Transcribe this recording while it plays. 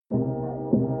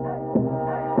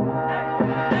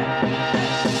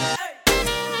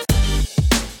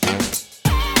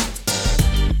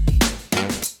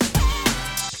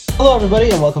Hello, everybody,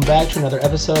 and welcome back to another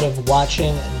episode of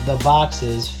Watching the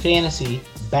Boxes Fantasy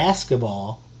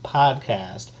Basketball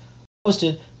Podcast,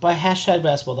 hosted by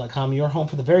 #basketball.com, your home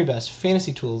for the very best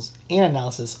fantasy tools and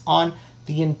analysis on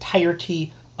the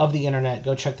entirety of the internet.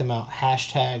 Go check them out,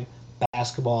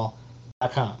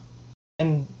 #basketball.com.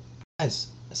 And guys,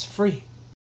 it's free.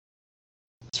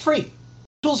 It's free.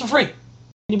 Tools are free. Can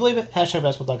you believe it?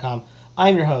 #basketball.com.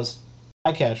 I'm your host,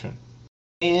 Mike Cashman,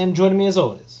 and joining me as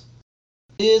always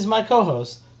is my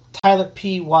co-host, Tyler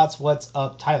P. Watts. What's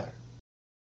up, Tyler?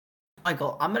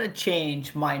 Michael, I'm going to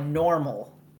change my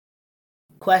normal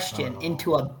question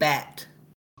into a bet.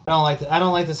 I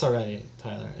don't like this already,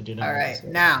 Tyler. I do not. All right.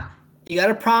 Now, you got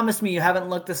to promise me you haven't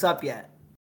looked this up yet.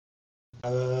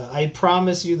 I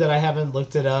promise you that I haven't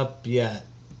looked it up yet.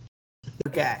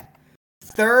 Okay.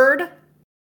 Third,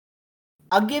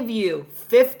 I'll give you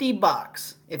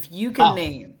 $50 if you can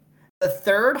name the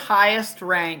third highest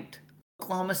ranked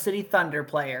Oklahoma City Thunder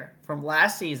player from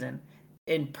last season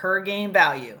in per game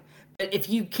value. But if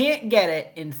you can't get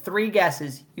it in 3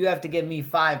 guesses, you have to give me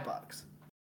 $5.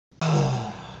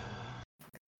 I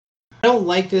don't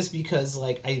like this because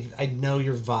I know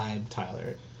your vibe,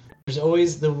 Tyler. There's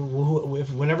always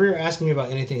whenever you're asking me about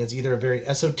anything, it's either a very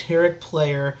esoteric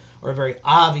player or a very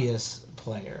obvious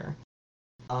player.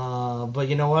 But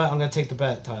you know what? I'm gonna take the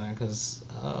bet, Tyler, because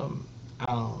I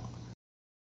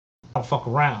don't fuck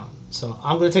around. So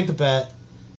I'm going to take the bet.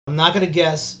 I'm not going to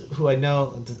guess who I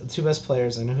know. The 2 best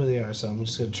players, I know who they are. So I'm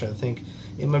just going to try to think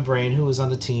in my brain who was on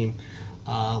the team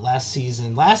last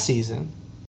season.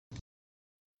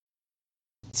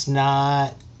 It's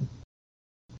not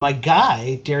my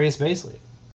guy, Darius Bazley.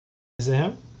 Is it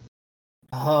him?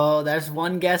 Oh, there's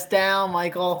one guess down,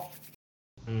 Michael.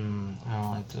 I don't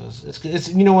like those. It's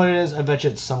you know what it is? I bet you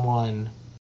it's someone.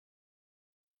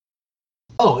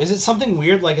 Oh, is it something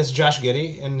weird like it's Josh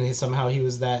Giddey and he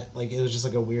was that, like, it was just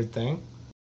like a weird thing?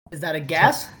 Is that a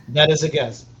guess? That is a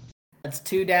guess. That's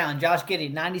 2 down. Josh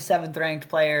Giddey, 97th ranked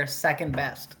player, second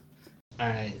best. All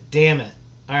right, damn it.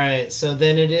 All right, so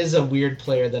then it is a weird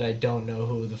player that I don't know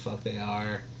who the fuck they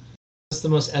are. What's the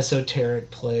most esoteric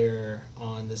player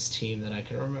on this team that I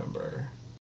can remember?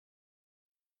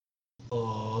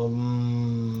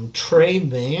 Trey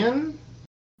Mann?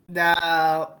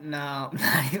 No,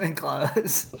 not even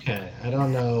close. Okay, I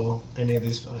don't know any of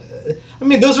these. I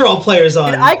mean, those are all players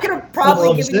on. And I could have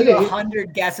probably given you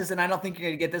 100 guesses, and I don't think you're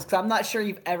going to get this because I'm not sure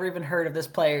you've ever even heard of this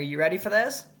player. You ready for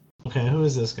this? Okay, who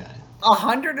is this guy?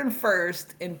 101st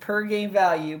in per game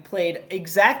value, played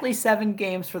exactly 7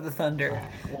 games for the Thunder.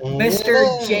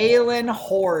 Mr. Jalen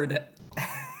Horde.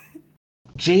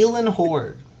 Jalen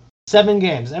Horde. 7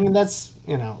 games. I mean, that's,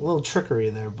 a little trickery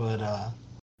there, but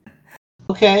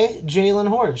okay, Jalen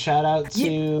Horde. Shout out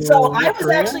to. So I was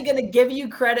actually going to give you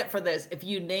credit for this if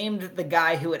you named the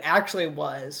guy who it actually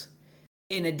was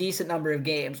in a decent number of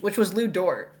games, which was Lou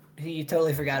Dort, who you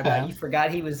totally forgot about. You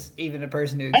forgot he was even a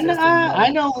person who existed. I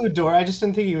know Lou Dort. I just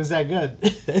didn't think he was that good.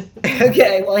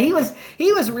 Okay, well, he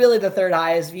was really the third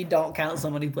highest if you don't count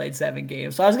someone who played 7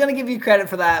 games. So I was going to give you credit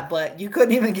for that, but you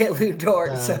couldn't even get Lou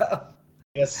Dort. So.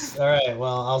 Yes. All right.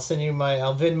 Well, I'll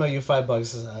Venmo you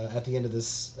 $5 at the end of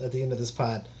this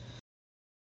pod.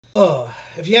 Oh,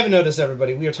 if you haven't noticed,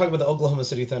 everybody, we are talking about the Oklahoma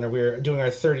City Thunder. We're doing our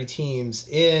 30 teams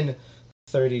in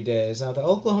 30 days. Now, the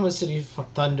Oklahoma City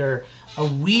Thunder, a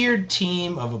weird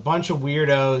team of a bunch of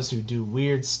weirdos who do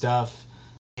weird stuff,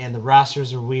 and the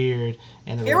rosters are weird.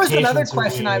 And here was another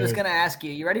question I was going to ask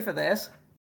you. You ready for this?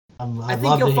 I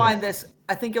think you'll find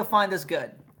this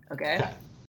good. Okay.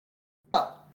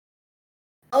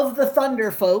 Of the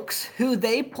Thunder folks, who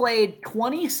they played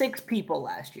 26 people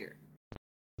last year.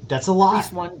 That's a lot. At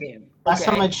least 1 game. Last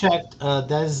time I checked, that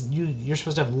is you're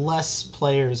supposed to have less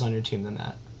players on your team than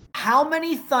that. How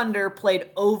many Thunder played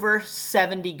over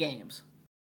 70 games?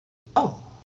 Oh.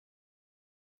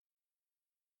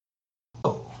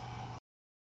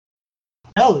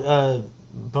 No,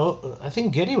 I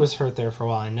think Giddey was hurt there for a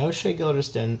while. I know Shai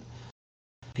Gilgeous-Alexander.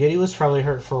 Giddey was probably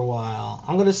hurt for a while.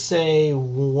 I'm going to say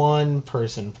 1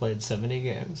 person played 70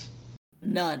 games.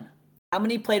 None. How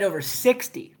many played over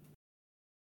 60?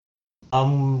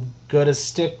 I'm going to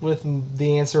stick with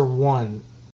the answer 1.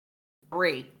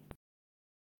 3.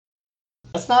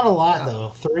 That's not a lot, though.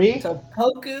 3? So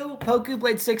Poku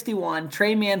played 61.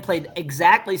 Trey Mann played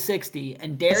exactly 60.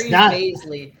 And Darius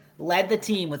Bazley led the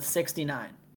team with 69.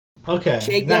 Okay.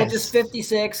 Shai Gilgeous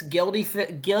 56,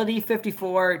 Giddey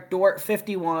 54, Dort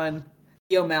 51,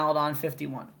 Theo Maledon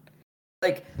 51.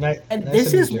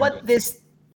 This is what this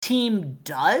team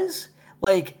does.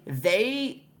 They've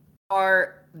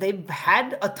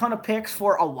had a ton of picks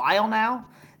for a while now.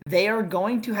 they are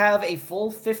going to have a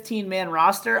full 15-man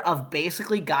roster of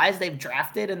basically guys they've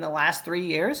drafted in the last 3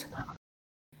 years.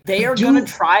 They are going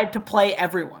to try to play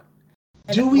everyone.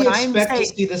 And do we expect to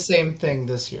see the same thing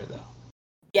this year, though?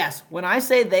 Yes. When I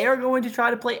say they are going to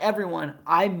try to play everyone,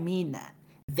 I mean that.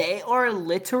 They are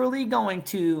literally going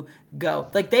to go.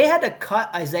 Like, they had to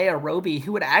cut Isaiah Roby,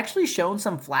 who had actually shown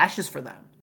some flashes for them.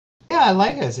 Yeah, I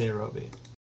like Isaiah Roby.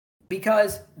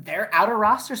 Because they're out of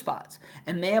roster spots.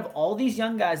 And they have all these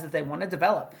young guys that they want to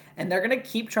develop. And they're going to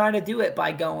keep trying to do it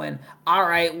by going, all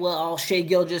right, well, Shai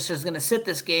Gilgeous is going to sit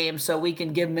this game so we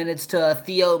can give minutes to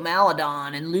Theo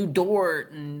Maledon and Lou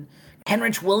Dort and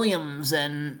Kenrich Williams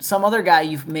and some other guy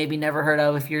you've maybe never heard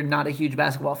of if you're not a huge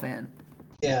basketball fan.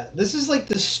 Yeah, this is like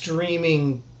the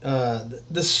streaming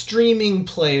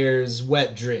player's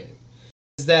wet dream.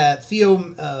 Is that Theo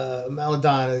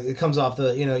Maledon, it comes off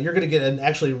the, you're going to get an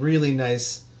actually really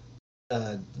nice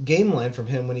game line from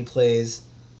him when he plays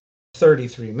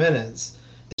 33 minutes.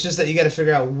 It's just that you got to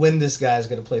figure out when this guy's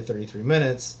going to play 33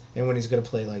 minutes and when he's going to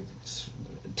play like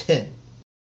 10.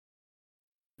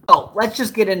 Oh, let's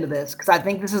just get into this because I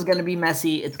think this is going to be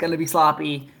messy. It's going to be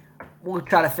sloppy. We'll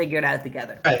try to figure it out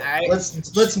together. All right.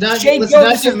 Let's not get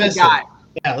messy.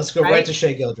 Yeah, let's go right to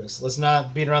Shai Gilgeous. Let's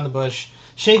not beat around the bush.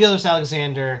 Shai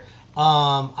Gilgeous-Alexander,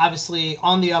 obviously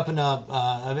on the up and up,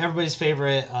 of everybody's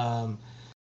favorite,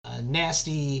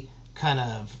 nasty kind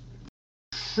of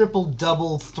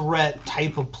triple-double threat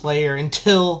type of player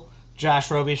until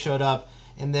Josh Roby showed up,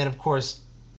 and then of course,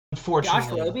 unfortunately,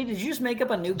 Josh Roby. Did you just make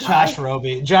up a new guy? Josh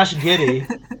Roby, Josh Giddey.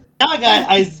 Now I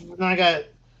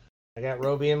got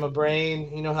Roby in my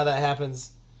brain. You know how that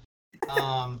happens.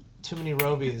 Too many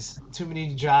Robies, too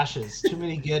many Joshes, too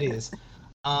many Giddies,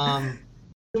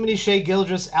 too many Shai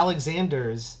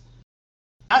Gilgeous-Alexanders.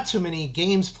 Not too many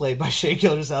games played by Shai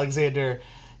Gilgeous-Alexander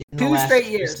in the last 2 straight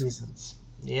years. Seasons.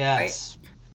 Yes. Right?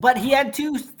 But he had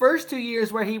first 2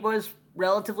 years where he was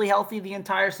relatively healthy the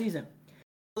entire season.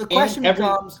 The question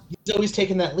becomes... He's always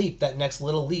taken that leap, that next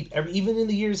little leap. Even in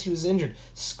the years he was injured,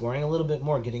 scoring a little bit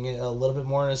more, getting a little bit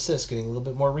more assists, getting a little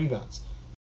bit more rebounds.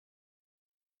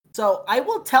 So I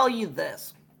will tell you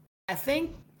this. I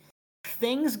think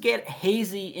things get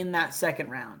hazy in that second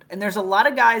round. And there's a lot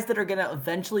of guys that are going to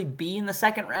eventually be in the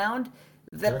second round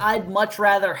that I'd much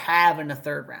rather have in the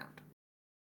third round.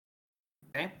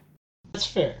 Okay? That's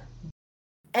fair.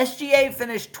 SGA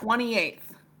finished 28th.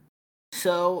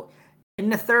 So in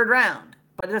the third round.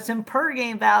 But it's in per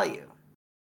game value.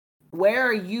 Where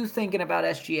are you thinking about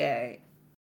SGA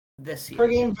this year? Per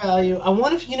game value. I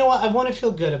want to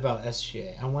feel good about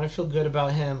SGA. I want to feel good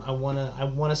about him. I want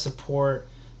to support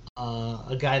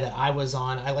a guy that I was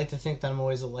on. I like to think that I'm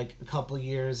always like a couple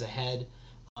years ahead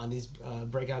on these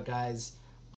breakout guys.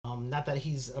 Not that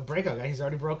he's a breakout guy. He's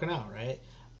already broken out, right?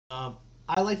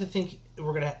 I like to think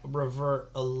we're going to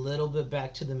revert a little bit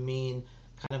back to the mean,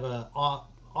 kind of a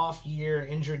off year,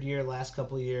 injured year, last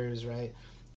couple of years, right?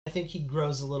 I think he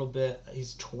grows a little bit.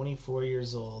 He's 24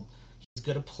 years old. He's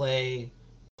going to play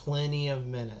plenty of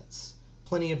minutes.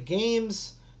 Plenty of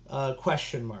games,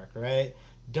 question mark, right?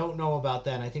 Don't know about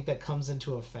that, and I think that comes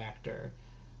into a factor.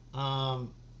 I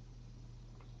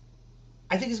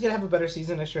think he's going to have a better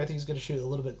season next year. I think he's going to shoot a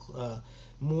little bit a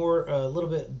little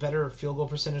bit better field goal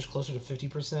percentage, closer to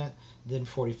 50% than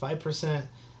 45%.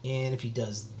 And if he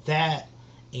does that,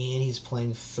 and he's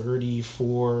playing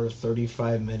 34,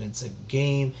 35 minutes a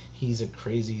game, he's a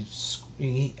crazy...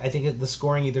 I think the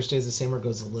scoring either stays the same or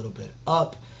goes a little bit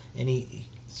up, and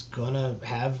he's going to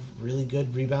have really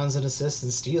good rebounds and assists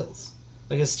and steals.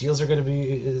 Like, his steals is going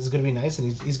to be nice, and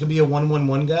he's going to be a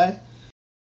 1-1-1 guy.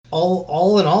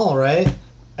 All in all, right?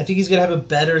 I think he's going to have a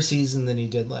better season than he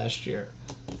did last year.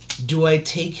 Do I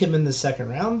take him in the second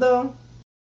round, though?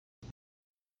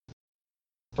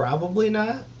 Probably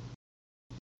not.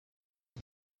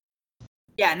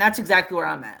 Yeah, and that's exactly where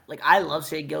I'm at. Like, I love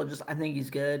Shai Gilgeous. I think he's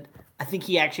good. I think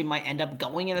he actually might end up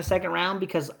going in the second round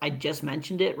because I just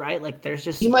mentioned it, right? Like, there's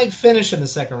just... He might finish in the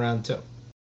second round, too.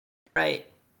 Right.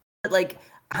 But, like,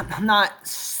 I'm not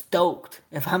stoked.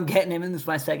 If I'm getting him in this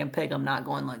my second pick, I'm not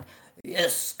going like,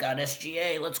 yes, got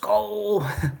SGA, let's go.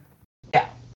 Yeah.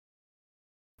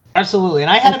 Absolutely.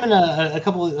 And I had him in a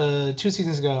couple, 2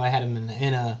 seasons ago, I had him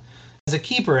in as a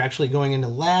keeper, actually, going into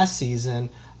last season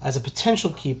as a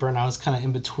potential keeper, and I was kind of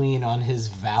in between on his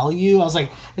value. I was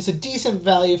like, it's a decent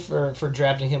value for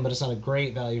drafting him, but it's not a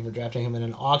great value for drafting him in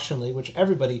an auction league, which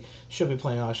everybody should be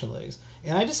playing auction leagues.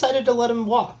 And I decided to let him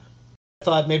walk. I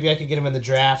thought maybe I could get him in the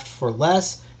draft for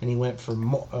less, and he went for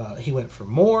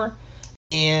more.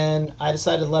 And I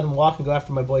decided to let him walk and go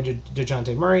after my boy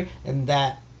DeJounte Murray, and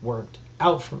that worked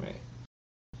out for me.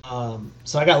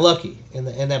 So I got lucky in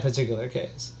that particular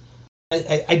case.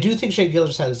 I do think Shai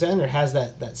Gilgeous-Alexander has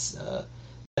that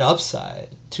upside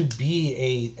to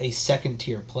be a second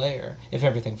tier player if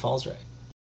everything falls right.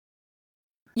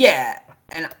 Yeah,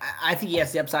 and I think he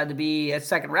has the upside to be a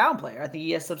second round player. I think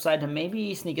he has the upside to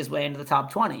maybe sneak his way into the top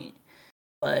 20.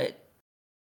 But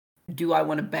do I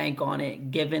want to bank on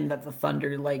it, given that the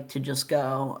Thunder like to just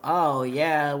go, oh,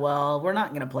 yeah, well, we're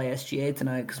not going to play SGA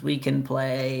tonight because we can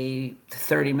play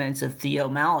 30 minutes of Theo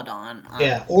Maledon.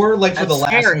 Yeah, or like for the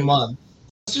last scary. month.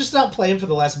 Let's just not play him for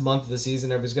the last month of the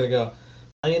season. Everybody's going to go,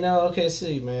 oh,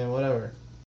 OKC, man, whatever.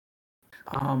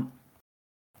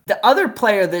 The other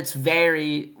player that's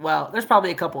there's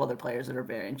probably a couple other players that are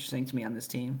very interesting to me on this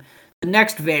team. The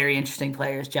next very interesting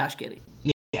player is Josh Giddey.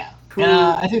 Yeah.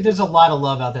 I think there's a lot of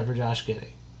love out there for Josh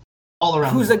Giddey. All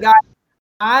around. Who's a guy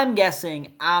I'm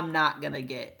guessing I'm not going to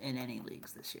get in any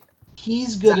leagues this year.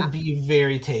 He's going to be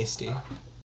very tasty.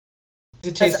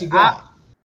 He's a tasty guy.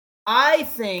 I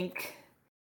think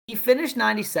he finished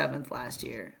 97th last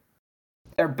year.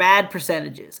 They're bad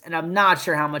percentages, and I'm not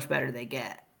sure how much better they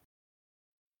get.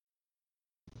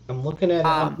 I'm looking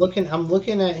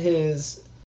at his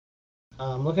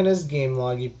game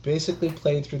log. He basically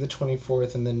played through the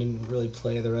 24th and then didn't really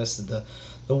play the rest of the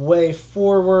way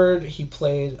forward. He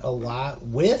played a lot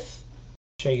with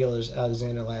Shai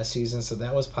Gilgeous-Alexander last season, so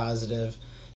that was positive.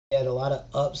 He had a lot of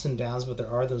ups and downs, but there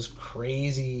are those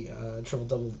crazy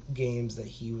triple-double games that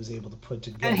he was able to put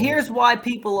together. And here's why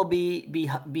people will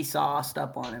be sauced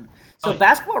up on him. So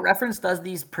Basketball Reference does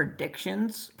these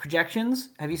projections.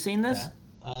 Have you seen this?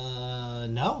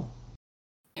 No.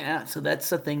 Yeah, so that's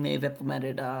the thing they've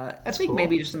implemented. I think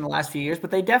maybe just in the last few years,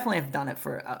 but they definitely have done it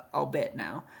for a bit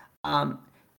now.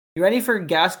 You ready for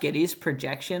Josh Giddey's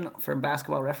projection from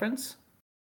Basketball Reference?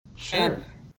 Sure. And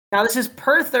now this is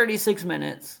per 36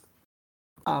 minutes,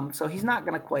 so he's not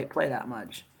going to quite play that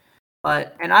much.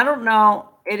 And I don't know,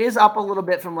 it is up a little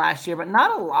bit from last year, but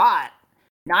not a lot.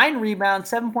 9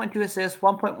 rebounds, 7.2 assists,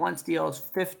 1.1 steals,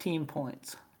 15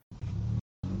 points.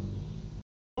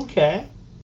 Okay.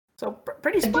 So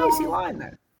pretty spicy line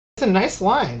there. It's a nice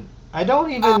line. I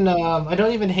don't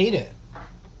even hate it.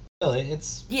 Really,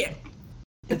 it's yeah.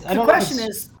 The question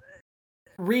is,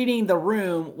 reading the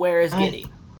room, where is Giddey?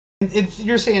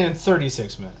 You're saying in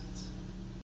 36 minutes.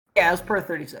 Yeah, it was per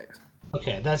 36.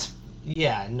 Okay,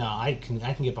 I can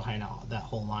get behind that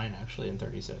whole line actually in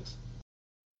 36.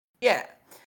 Yeah.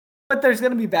 But there's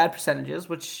going to be bad percentages,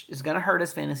 which is going to hurt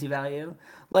his fantasy value.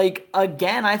 Like,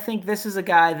 again, I think this is a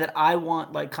guy that I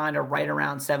want, like, kind of right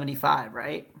around 75,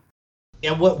 right?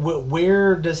 Yeah,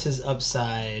 where does his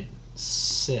upside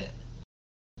sit?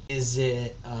 Is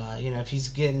it, if he's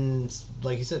getting,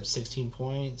 like you said, 16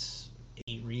 points,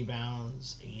 8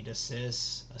 rebounds, 8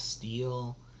 assists, a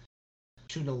steal,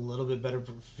 shooting a little bit better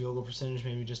field goal percentage,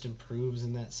 maybe just improves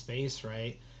in that space,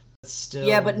 right? Still,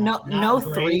 yeah, but no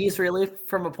threes really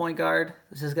from a point guard.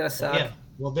 This is gonna suck. Yeah,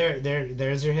 well,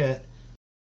 there's your hit.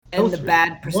 And the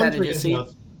bad percentages.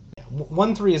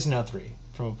 1 3 is no 3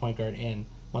 from a point guard, and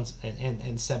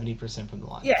 70% from the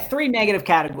line. Yeah, 3 negative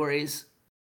categories.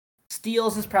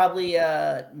 Steals is probably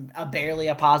barely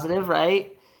a positive,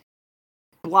 right?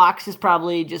 Blocks is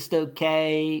probably just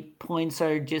okay. Points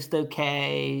are just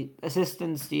okay. Assists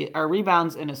or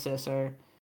rebounds and assists are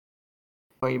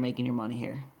where you're making your money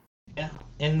here. Yeah,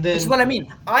 and then this is what I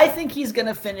mean. I think he's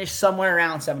gonna finish somewhere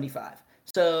around 75.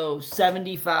 So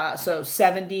 75. So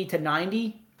 70 to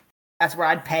 90. That's where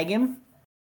I'd peg him.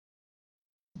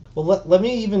 Well, let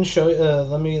me even show.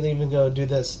 Let me even go do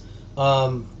this.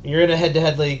 You're in a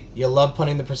head-to-head league. You love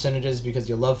punting the percentages because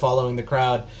you love following the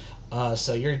crowd.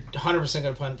 So you're 100%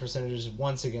 going to punt percentages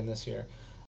once again this year.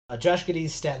 Josh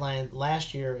Giddey's stat line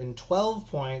last year in 12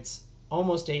 points,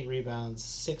 almost 8 rebounds,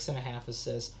 6.5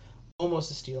 assists,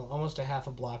 almost a steal, almost a half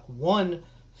a block, 1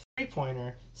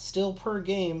 3-pointer, still per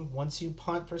game, once you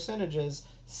punt percentages,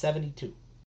 72.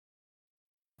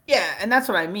 Yeah, and that's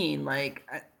what I mean. Like,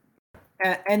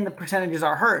 and the percentages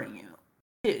are hurting you,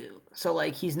 too. So,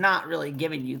 like, he's not really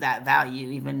giving you that value,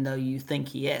 even though you think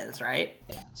he is, right?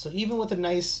 Yeah. So even with a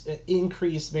nice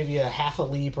increase, maybe a half a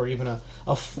leap or even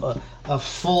a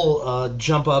full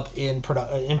jump up in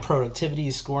productivity,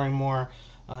 he's scoring more.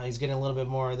 He's getting a little bit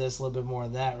more of this, a little bit more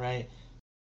of that, right?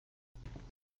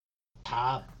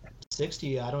 Top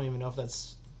 60, I don't even know if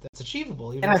that's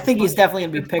achievable. And I think he's definitely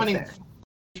going to be picked there.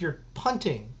 If you're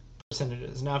punting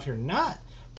percentages. Now, if you're not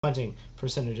punting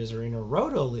percentages or in a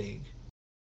roto league,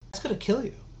 that's going to kill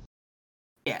you.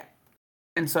 Yeah.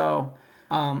 And so...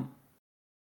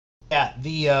 yeah,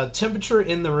 the temperature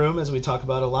in the room, as we talk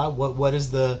about a lot, what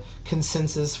is the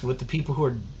consensus with the people who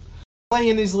are playing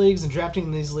in these leagues and drafting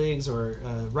in these leagues or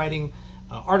writing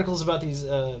articles about these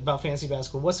about fantasy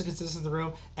basketball, what's the consensus in the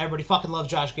room? Everybody fucking loves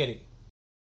Josh Giddey.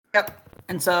 Yep.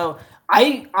 And so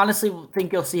I honestly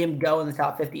think you'll see him go in the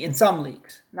top 50 in some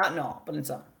leagues. Not in all, but in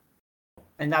some.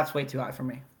 And that's way too high for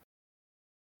me.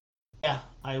 Yeah,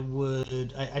 I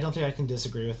would. I don't think I can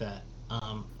disagree with that.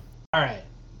 All right.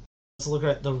 Let's look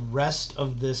at the rest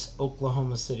of this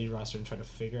Oklahoma City roster and try to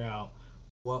figure out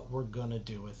what we're going to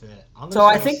do with it. So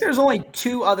I think there's only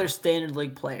 2 other standard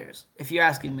league players, if you're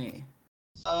asking me.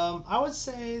 I would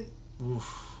say,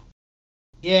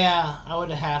 yeah,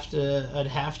 I'd have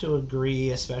to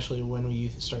agree, especially when we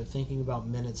start thinking about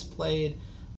minutes played.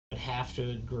 I'd have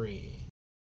to agree.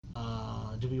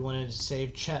 Do we want to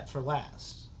save Chet for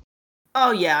last?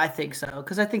 Oh yeah, I think so,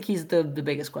 because I think he's the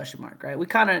biggest question mark, right?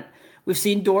 We've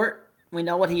seen Dort. We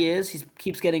know what he is. He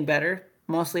keeps getting better.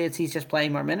 Mostly, he's just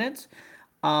playing more minutes.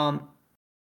 Does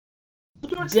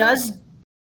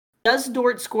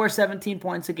Dort score 17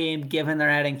 points a game given they're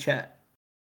adding Chet?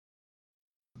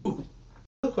 Ooh,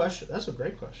 good question. That's a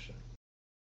great question.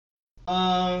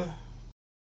 And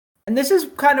this is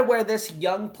kind of where this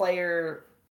young player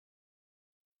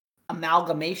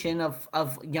amalgamation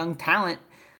of young talent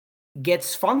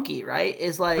gets funky, right?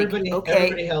 Is like, everybody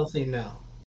healthy now.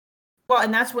 Well,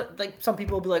 and that's what, like, some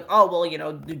people will be like, oh,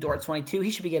 well, Dort's 22,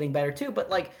 he should be getting better too. But,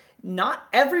 like, not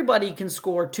everybody can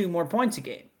score 2 more points a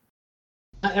game.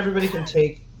 Not everybody can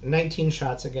take 19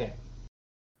 shots a game.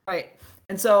 Right.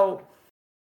 And so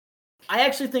I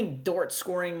actually think Dort's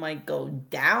scoring might go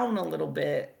down a little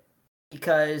bit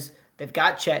because they've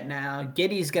got Chet now.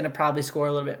 Giddey's going to probably score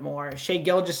a little bit more. Shai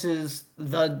Gilgeous is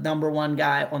the number 1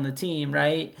 guy on the team,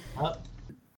 right?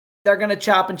 They're going to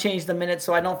chop and change the minutes,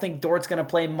 so I don't think Dort's going to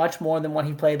play much more than what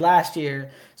he played last year.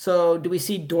 So do we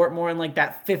see Dort more in like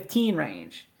that 15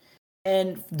 range?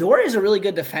 And Dort is a really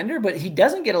good defender, but he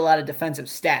doesn't get a lot of defensive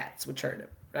stats, which hurt him,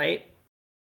 right?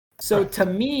 So to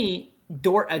me,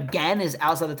 Dort again is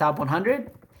outside the top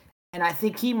 100, and I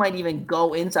think he might even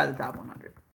go inside the top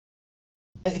 100.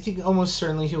 I think almost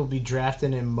certainly he will be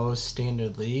drafted in most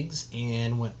standard leagues,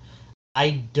 and when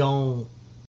I don't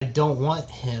want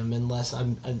him unless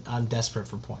I'm desperate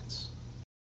for points.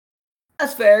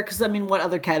 That's fair, because I mean, what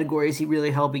other category is he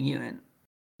really helping you in?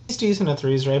 He's decent at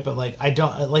threes, right? But like, I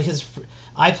don't like his.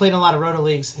 I played in a lot of roto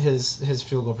leagues. His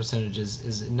field goal percentage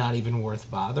is not even worth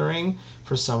bothering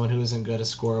for someone who isn't good to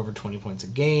score over 20 points a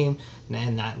game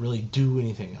and not really do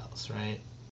anything else, right?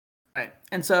 Right,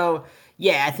 and so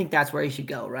yeah, I think that's where he should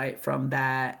go, right? From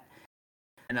that,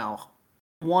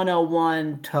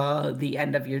 101 to the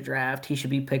end of your draft, he should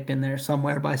be picked in there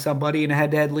somewhere by somebody in a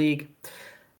head-to-head league.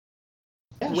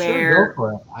 Yeah, sure, go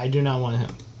for it. I do not want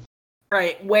him.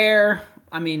 Right, where,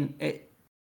 I mean,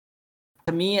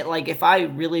 to me, like, if I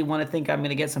really want to think I'm going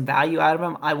to get some value out of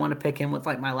him, I want to pick him with,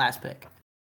 like, my last pick.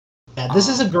 Yeah, this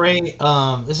is a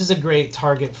great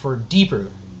target for deeper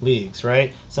leagues,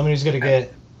 right? Someone who's going to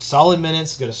get solid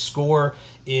minutes, going to score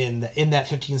in that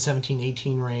 15, 17,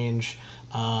 18 range.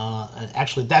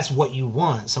 Actually, that's what you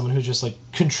want. Someone who's just like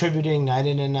contributing night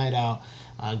in and night out,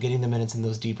 getting the minutes in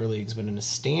those deeper leagues. But in a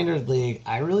standard league,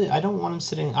 I don't want him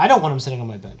sitting. I don't want him sitting on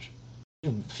my bench.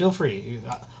 Feel free.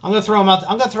 I'm gonna throw him out.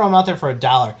 I'm gonna throw him out there for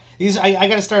 $1. These I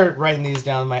gotta start writing these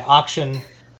down. My auction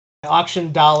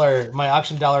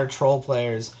dollar troll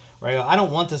players. Right. I don't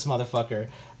want this motherfucker.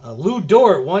 Lou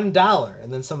Dort, $1,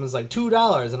 and then someone's like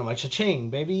 $2, and I'm like, cha-ching,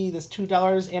 baby, this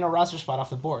 $2 and a roster spot off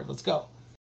the board. Let's go.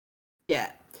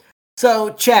 Yeah.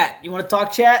 So, chat. You want to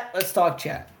talk chat? Let's talk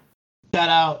chat. Shout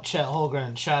out Chet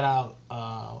Holmgren. Shout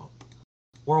out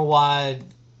Worldwide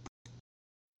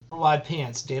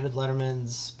Pants, David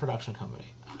Letterman's production company.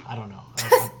 I don't know.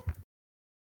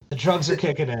 The drugs are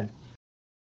kicking in.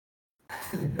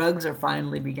 The drugs are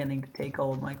finally beginning to take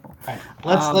hold, Michael. All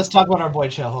right. Let's talk about our boy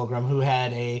Chet Holmgren, who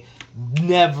had a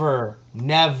never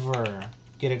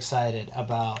get excited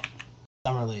about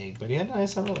Summer League, but he had a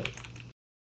nice Summer League.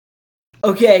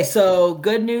 Okay, so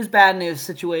good news, bad news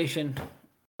situation.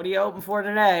 What are you hoping for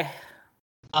today?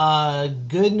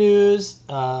 Good news,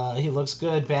 he looks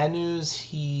good. Bad news,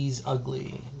 he's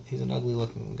ugly. He's an ugly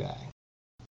looking guy.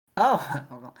 Oh,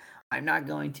 I'm not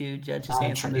going to judge his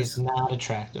handsomeness. He's not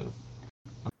attractive.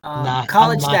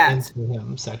 College I'm not stats. into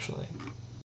him sexually.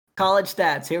 College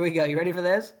stats. Here we go. You ready for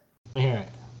this? I hear it.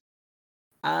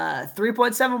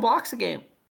 3.7 blocks a game.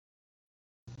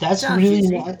 That's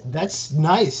that's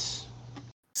nice.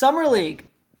 Summer League,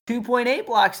 2.8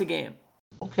 blocks a game.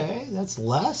 Okay, that's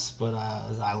less, but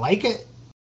I like it.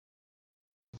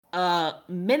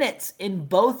 Minutes in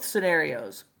both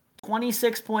scenarios,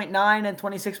 26.9 and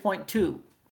 26.2.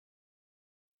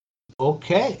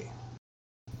 Okay.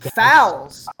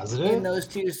 Fouls positive. in those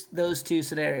two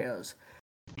scenarios.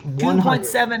 100.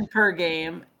 2.7 per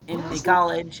game in the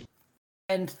college,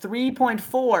 and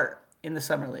 3.4 in the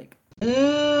summer league.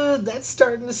 That's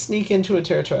starting to sneak into a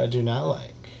territory I do not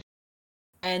like.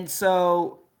 And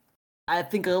so I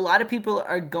think a lot of people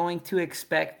are going to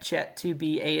expect Chet to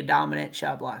be a dominant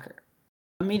shot blocker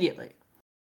immediately.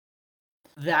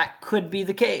 That could be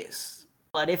the case.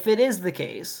 But if it is the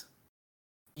case,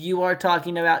 you are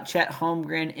talking about Chet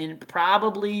Holmgren in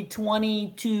probably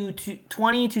 20 to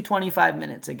 25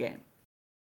 minutes a game.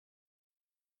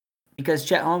 Because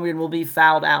Chet Holmgren will be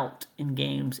fouled out in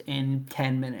games in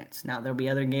 10 minutes. Now, there'll be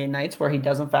other game nights where he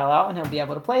doesn't foul out and he'll be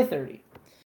able to play 30.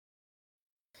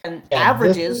 And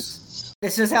averages,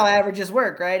 this is how averages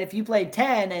work, right? If you play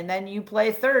 10 and then you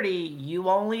play 30, you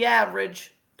only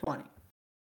average 20.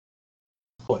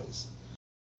 Boys.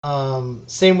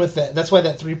 Same with that. That's why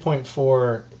that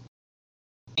 3.4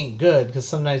 ain't good, because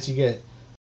some nights you get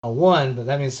a 1, but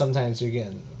that means sometimes you're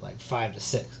getting like 5 to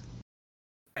 6.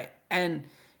 Right. And,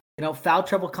 foul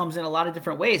trouble comes in a lot of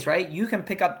different ways, right? You can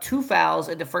pick up 2 fouls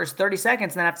in the first 30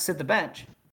 seconds and then have to sit the bench.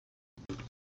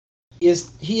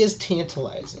 He is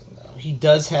tantalizing, though. He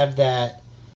does have that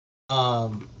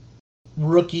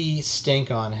rookie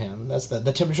stink on him. That's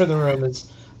the temperature of the room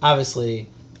is obviously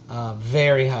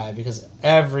very high, because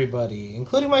everybody,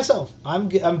 including myself, I'm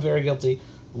very guilty,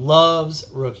 loves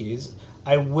rookies.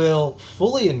 I will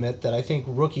fully admit that I think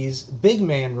big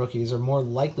man rookies, are more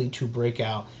likely to break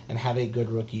out and have a good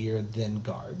rookie year than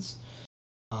guards.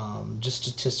 Just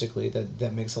statistically,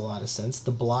 that makes a lot of sense.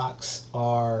 The blocks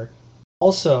are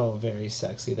also very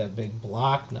sexy. That big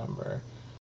block number.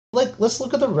 Let's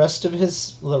look at the rest of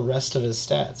his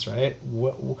stats, right?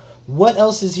 What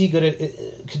else is he going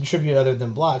to contribute other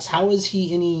than blocks? How is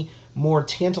he any more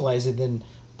tantalizing than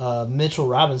Mitchell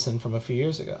Robinson from a few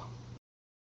years ago?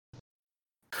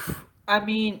 I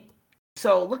mean,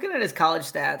 so looking at his college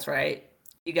stats, right?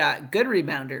 You got good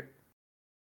rebounder,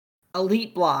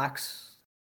 elite blocks,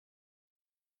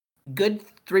 good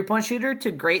 3-point shooter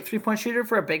to great 3-point shooter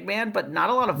for a big man, but not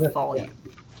a lot of volume.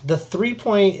 Yeah. The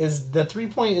 3-point is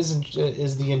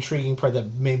the intriguing part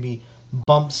that maybe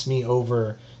bumps me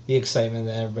over the excitement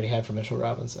that everybody had for Mitchell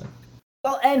Robinson.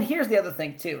 Well, and here's the other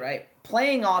thing too, right?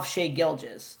 Playing off Shai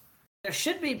Gilgeous, there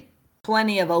should be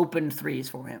plenty of open threes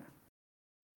for him.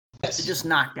 Yes. To just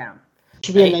knock down.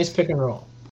 Should be a nice pick and roll.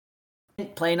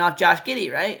 Playing off Josh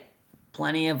Giddey, right?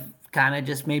 Plenty of kind of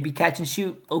just maybe catch and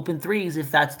shoot open threes if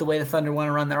that's the way the Thunder want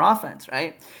to run their offense,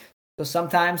 right? So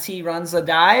sometimes he runs a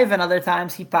dive and other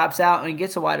times he pops out and he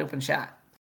gets a wide open shot.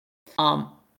 And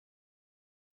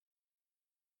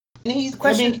he's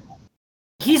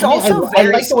he's also very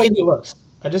I like the way he looks.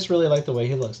 I just really like the way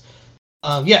he looks.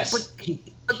 Yes. But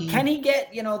can he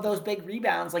get, those big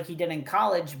rebounds like he did in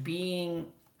college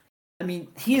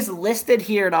he's listed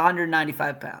here at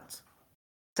 195 pounds.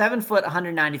 7 foot,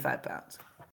 195 pounds.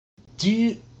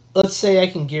 Let's say I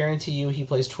can guarantee you he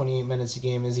plays 28 minutes a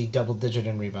game. Is he double digit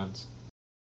in rebounds?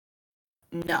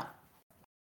 No.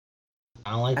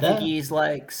 I don't like that. I think he's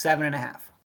like 7.5.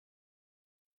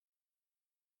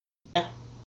 Yeah. I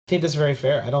think that's very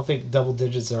fair. I don't think double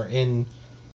digits are in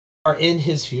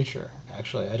his future,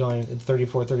 actually. I don't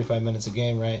 34, 35 minutes a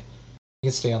game, right? He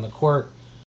can stay on the court.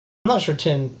 I'm not sure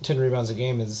 10 rebounds a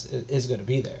game is going to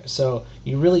be there. So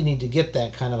you really need to get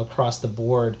that kind of across the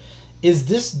board. Is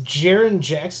this Jaren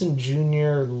Jackson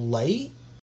Jr. light?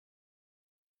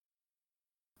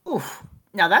 Oof.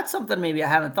 Now that's something maybe I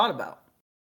haven't thought about.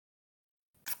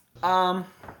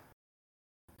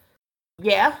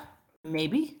 Yeah,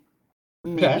 maybe.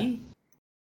 Okay.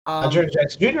 Jaren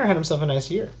Jackson Jr. had himself a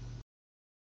nice year.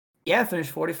 Yeah,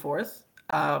 finished 44th.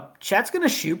 Chet's going to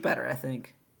shoot better, I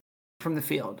think, from the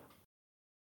field.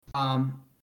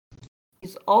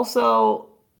 He's also,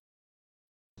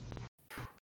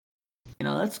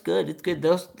 that's good. It's good.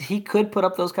 He could put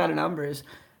up those kind of numbers.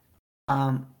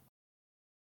 Yeah,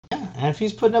 and if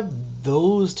he's putting up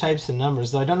those types of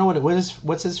numbers, though, I don't know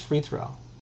what's his free throw.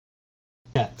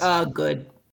 Good.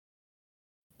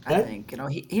 I think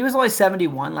he was only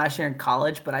 71 last year in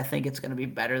college, but I think it's going to be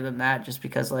better than that, just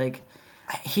because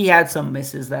he had some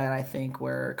misses that I think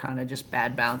were kind of just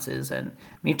bad bounces, and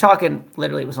talking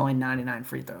literally it was only 99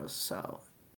 free throws, so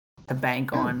to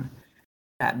bank on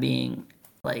that being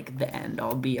like the end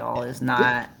all be all is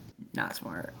not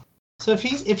smart. So if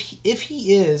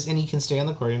he is and he can stay on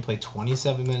the court and play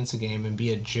 27 minutes a game and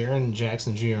be a Jaren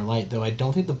Jackson Jr. light, though I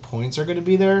don't think the points are going to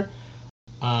be there,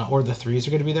 or the threes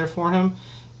are going to be there for him.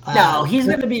 No, he's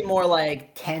going to be more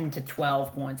like 10 to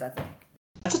 12 points, I think.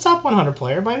 That's a top 100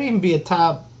 player. Might even be a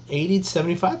top 80 to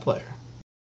 75 player.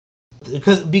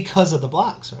 Because of the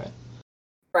blocks, right?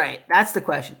 Right. That's the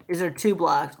question. Is there 2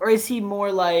 blocks, or is he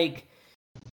more like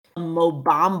a Mo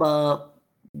Bamba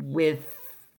with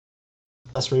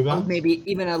Less rebounds? maybe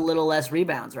even a little less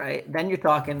rebounds? Right. Then you're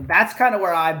talking. That's kind of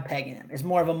where I'm pegging him. It's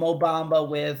more of a Mo Bamba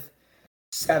with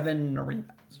 7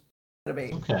 rebounds.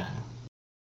 Okay.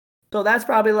 So that's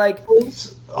probably like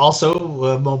also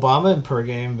Mobama in per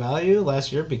game value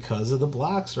last year because of the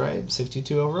blocks, right?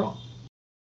 62 overall.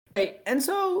 right. And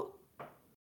so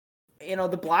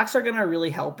the blocks are gonna really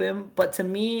help him. But to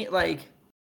me, like,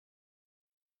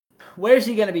 where's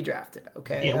he gonna be drafted?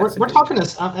 Okay. Yeah, we're talking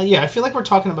this. I feel like we're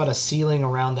talking about a ceiling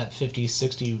around that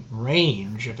 50-60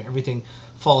 range if everything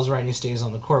falls right and he stays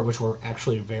on the court, which we're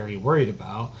actually very worried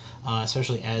about,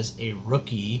 especially as a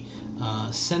rookie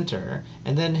center.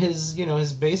 And then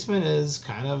his basement is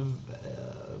kind of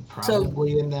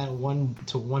probably in that 100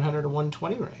 to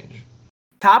 120 range.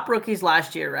 Top rookies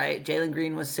last year, right? Jalen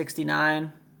Green was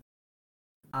 69.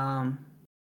 Nice.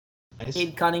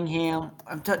 Cade Cunningham.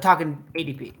 I'm talking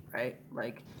ADP, right?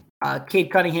 Like,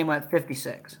 Cade Cunningham went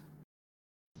 56.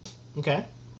 Okay.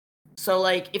 So,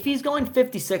 like, if he's going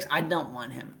 56, I don't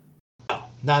want him. No,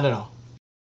 not at all.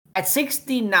 At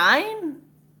 69,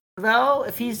 though,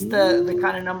 if he's the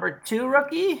kind of number 2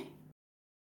 rookie,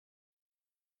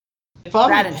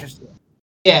 that interesting.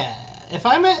 Yeah, if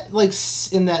I'm at like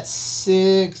in that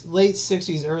late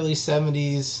 60s, early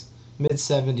 70s, mid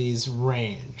 70s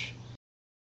range,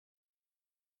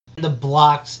 and the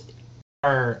blocks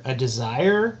are a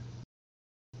desire,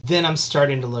 then I'm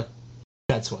starting to look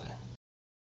Chet's way.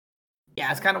 Yeah,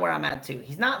 it's kind of where I'm at too.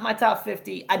 He's not my top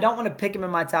 50. I don't want to pick him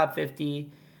in my top 50.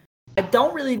 I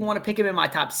don't really want to pick him in my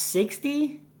top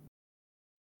 60.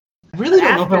 I really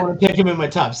don't know if I want to pick him in my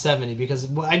top 70 because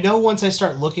I know once I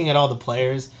start looking at all the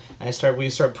players, we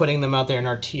start putting them out there in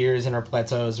our tiers and our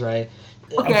plateaus, right?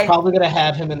 Okay. I'm probably gonna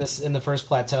have him in the first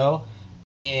plateau,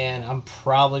 and I'm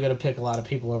probably gonna pick a lot of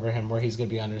people over him where he's gonna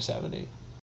be under 70.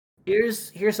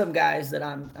 Here's some guys that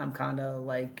I'm kind of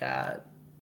like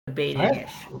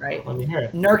debating-ish, right? Let me hear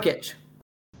it. Nurkic.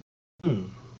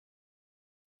 Man,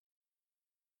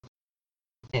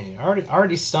 you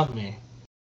already stumped me.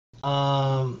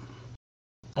 I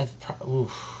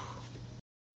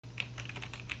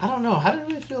don't know. How do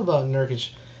we feel about Nurkic?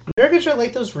 Nurkic, I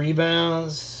like those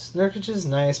rebounds. Nurkic is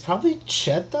nice. Probably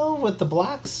Chet, though, with the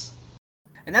blocks.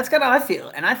 And that's kind of how I feel.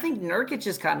 And I think Nurkic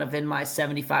is kind of in my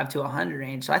 75 to 100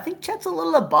 range. So I think Chet's a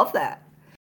little above that.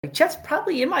 Like, Chet's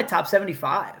probably in my top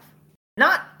 75.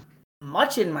 Not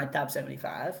much in my top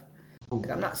 75.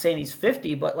 Like, I'm not saying he's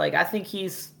 50, but like I think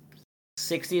he's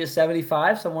 60 to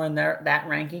 75, somewhere in there, that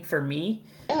ranking for me.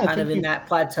 Yeah, kind of in that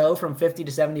plateau from 50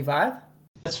 to 75.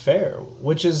 That's fair,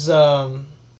 which is I'd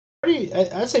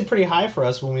say pretty high for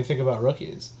us when we think about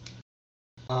rookies.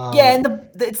 Yeah, and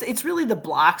it's really the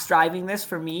blocks driving this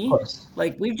for me. Of course.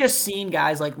 Like, we've just seen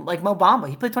guys like Mo Bamba.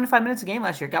 He played 25 minutes a game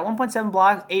last year, got 1.7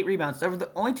 blocks, 8 rebounds. Those were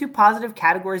the only 2 positive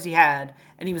categories he had,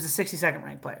 and he was a 62nd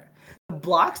ranked player. The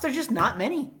blocks, there's just not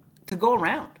many to go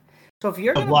around. So if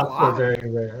you're going to block, are very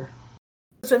rare.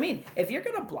 So I mean, if you're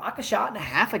going to block a shot and a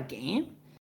half a game,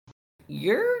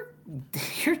 you're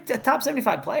a top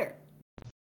 75 player.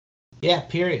 Yeah,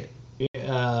 period.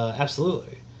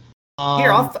 Absolutely.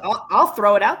 Here, I'll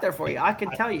throw it out there for you. I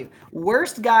can tell you,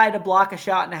 worst guy to block a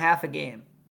shot and a half a game.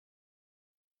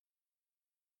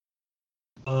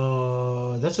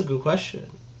 That's a good question.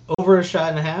 Over a shot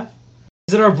and a half?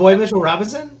 Is it our boy Mitchell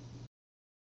Robinson?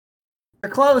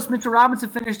 They're close. Mitchell Robinson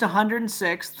finished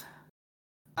 106th.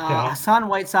 Hassan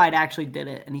Whiteside actually did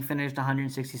it, and he finished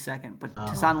 162nd. But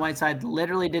Hassan Whiteside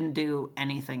literally didn't do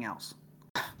anything else.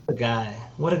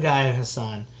 What a guy,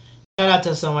 Hassan. Shout out to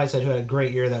Hassan Whiteside, who had a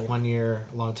great year that 1 year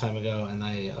a long time ago, and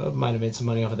I might have made some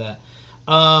money off of that.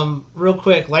 Real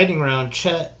quick, lightning round,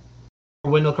 Chet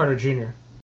or Wendell Carter Jr.?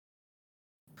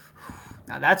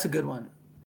 Now, that's a good one.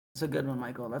 That's a good one,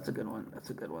 Michael. That's a good one.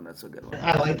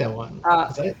 I like that one.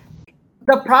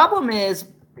 The problem is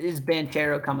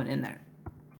Banchero coming in there.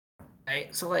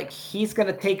 Right? So, like, he's going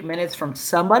to take minutes from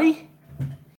somebody.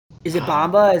 Is it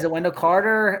Bamba? Is it Wendell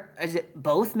Carter? Is it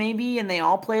both maybe? And they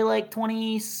all play like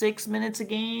 26 minutes a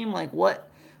game? Like, what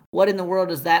in the world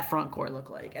does that front court look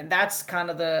like? And that's kind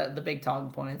of the big talking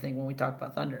point, I think, when we talk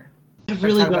about Thunder. I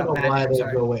really don't know why they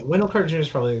go away. Wendell Carter Jr. is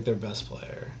probably like their best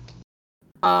player.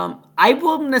 I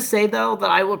want to say, though, that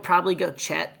I would probably go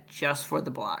Chet just for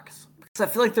the blocks. Because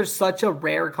I feel like there's such a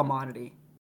rare commodity.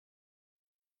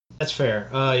 That's fair.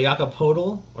 Jakob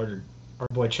Poeltl or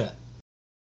boy Chet?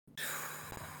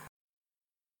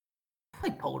 I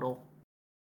like Poeltl.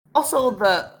 Also,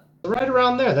 right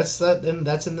around there. That's in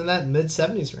that mid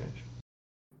 70s range.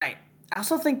 Right. I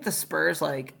also think the Spurs,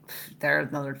 like, they're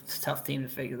another tough team to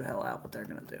figure the hell out what they're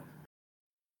going to do.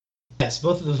 Yes,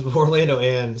 both of the Orlando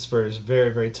and Spurs, very,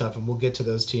 very tough, and we'll get to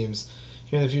those teams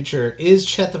here in the future. Is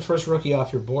Chet the first rookie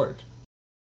off your board?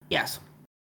 Yes.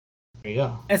 There you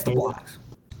go. It's the blocks.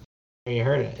 You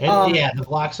heard it. And, yeah, the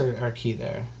blocks are key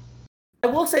there. I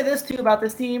will say this, too, about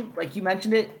this team. Like you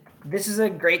mentioned it, this is a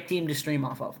great team to stream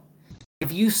off of.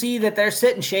 If you see that they're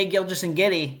sitting Shai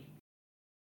Gilgeous-Alexander,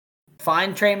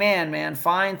 find Trey Mann, man.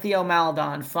 Find Theo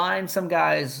Maledon. Find some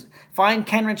guys. Find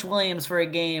Kenrich Williams for a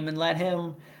game and let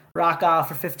him rock off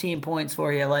for 15 points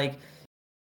for you. Like,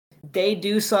 they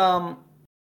do some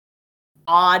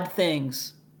odd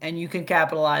things, and you can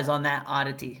capitalize on that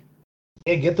oddity.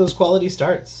 Yeah, get those quality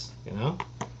starts, you know?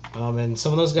 And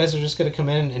some of those guys are just going to come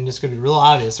in and just going to be real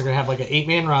obvious. They're going to have like an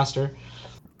 8-man roster.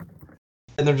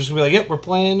 And they're just going to be like, yep, we're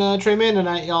playing Trey Mann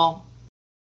tonight, y'all.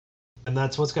 And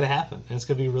that's what's going to happen. And it's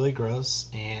going to be really gross.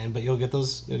 But you'll get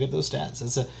those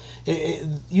stats.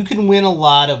 You can win a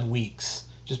lot of weeks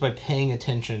just by paying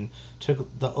attention to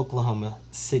the Oklahoma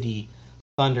City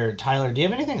Thunder. Tyler, do you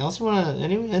have anything else you want to?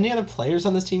 Any other players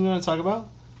on this team you want to talk about?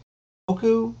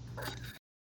 Poku?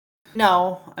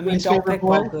 No, I mean, don't pick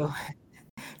Poku.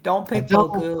 Don't pick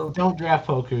Poku. Don't draft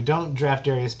Poku. Don't draft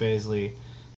Darius Bazley.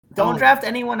 Don't draft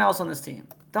anyone else on this team.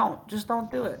 Just don't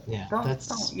do it. Yeah, don't.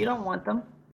 You don't want them.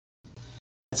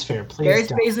 That's fair. Please.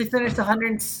 Darius Bazley finished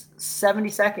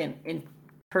 172nd in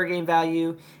per game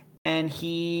value, and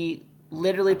he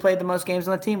literally played the most games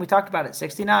on the team. We talked about it,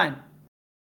 69.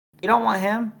 You don't want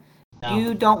him. No.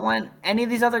 You don't want any of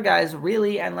these other guys,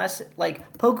 really, unless,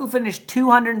 like, Poku finished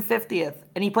 250th,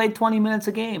 and he played 20 minutes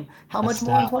a game. How much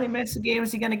more than 20 minutes a game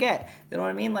is he going to get? You know what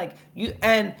I mean? Like,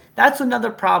 and that's another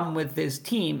problem with this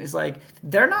team is, like,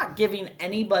 they're not giving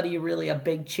anybody really a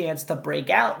big chance to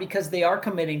break out because they are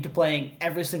committing to playing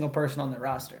every single person on their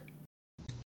roster.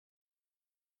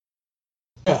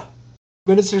 Yeah.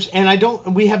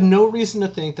 And we have no reason to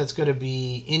think that's going to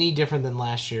be any different than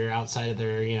last year outside of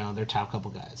their top couple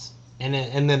guys.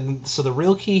 And then so the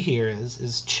real key here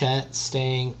is Chet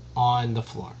staying on the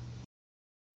floor.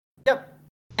 Yep.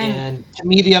 And to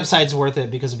me, the upside's worth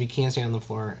it because if he can stay on the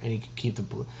floor and he can keep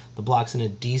the blocks in a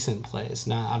decent place,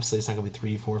 obviously it's not going to be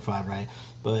 3, 4, 5, right?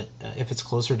 But if it's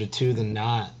closer to 2 than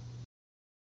not,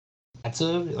 that's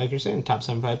like you're saying, top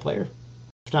 75 player,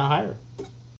 if not higher.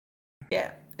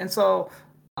 Yeah, and so,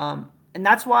 and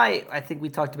that's why I think we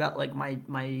talked about like my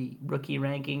rookie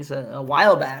rankings a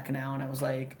while back now, and I was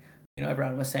like,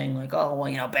 everyone was saying like, oh,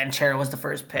 well, Ben Chera was the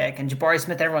first pick, and Jabari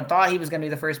Smith, everyone thought he was going to be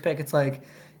the first pick. It's like,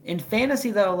 in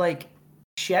fantasy though, like,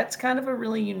 Chet's kind of a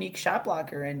really unique shot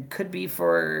blocker and could be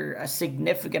for a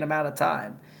significant amount of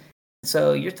time.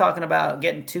 So you're talking about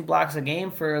getting 2 blocks a game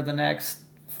for the next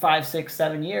 5, 6,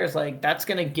 7 years. Like, that's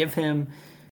going to give him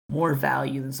more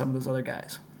value than some of those other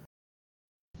guys.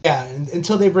 Yeah,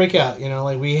 until they break out,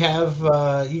 like we have,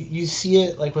 you see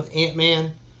it like with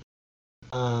Ant-Man.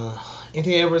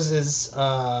 Anthony Edwards is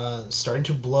starting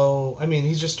to blow. I mean,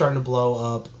 he's just starting to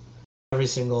blow up every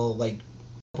single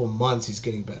couple months. He's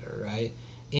getting better, right?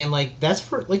 And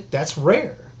that's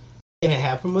rare. Can it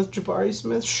happen with Jabari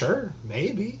Smith? Sure,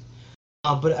 maybe.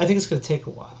 But I think it's going to take a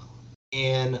while,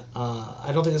 and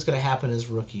I don't think it's going to happen his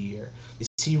rookie year. We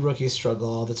see rookies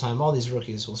struggle all the time. All these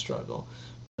rookies will struggle.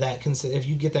 If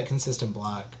you get that consistent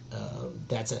block,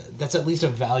 that's at least a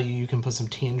value you can put some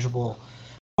tangible,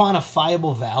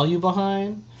 quantifiable value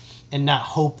behind, and not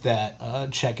hope that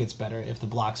Chet gets better if the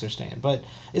blocks are staying. But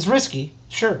it's risky,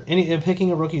 sure. Picking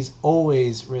a rookie is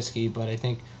always risky, but I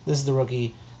think this is the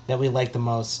rookie that we like the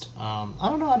most. I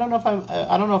don't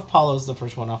know if Paulo's the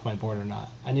first one off my board or not.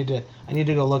 I need to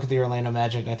go look at the Orlando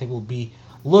Magic. I think we'll be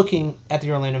looking at the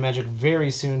Orlando Magic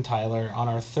very soon, Tyler, on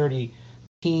our 30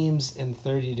 teams in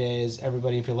 30 days.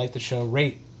 Everybody, if you like the show,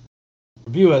 rate,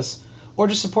 review us, or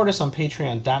just support us on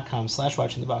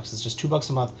patreon.com/watchingthebox. It's just $2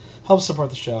 a month. Help support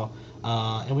the show.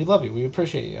 And we love you. We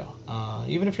appreciate you.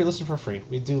 Even if you're listening for free,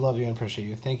 we do love you and appreciate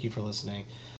you. Thank you for listening.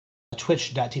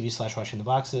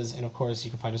 Twitch.tv/watchingtheboxes. And of course,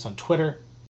 you can find us on Twitter.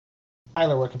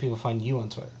 Tyler, where can people find you on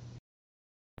Twitter?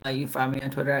 You can find me on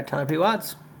Twitter at Tyler P.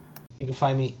 Watts. You can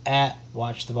find me at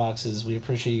Watch the Boxes. We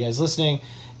appreciate you guys listening,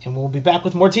 and we'll be back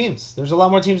with more teams. There's a lot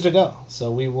more teams to go,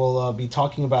 so we will be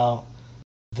talking about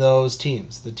those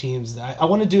teams. The teams. I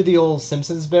want to do the old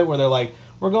Simpsons bit where they're like,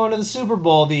 we're going to the Super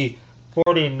Bowl, the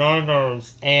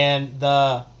 49ers, and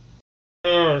the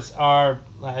Bears are...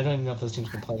 I don't even know if those teams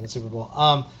can play in the Super Bowl.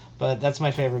 But that's my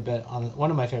favorite bit,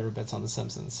 one of my favorite bits on the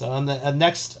Simpsons. So on the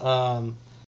next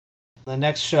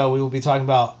show, we will be talking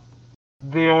about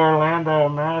the Orlando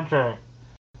Magic.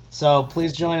 So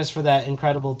please join us for that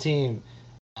incredible team.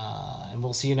 And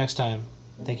we'll see you next time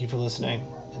Thank you for listening,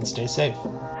 and stay safe.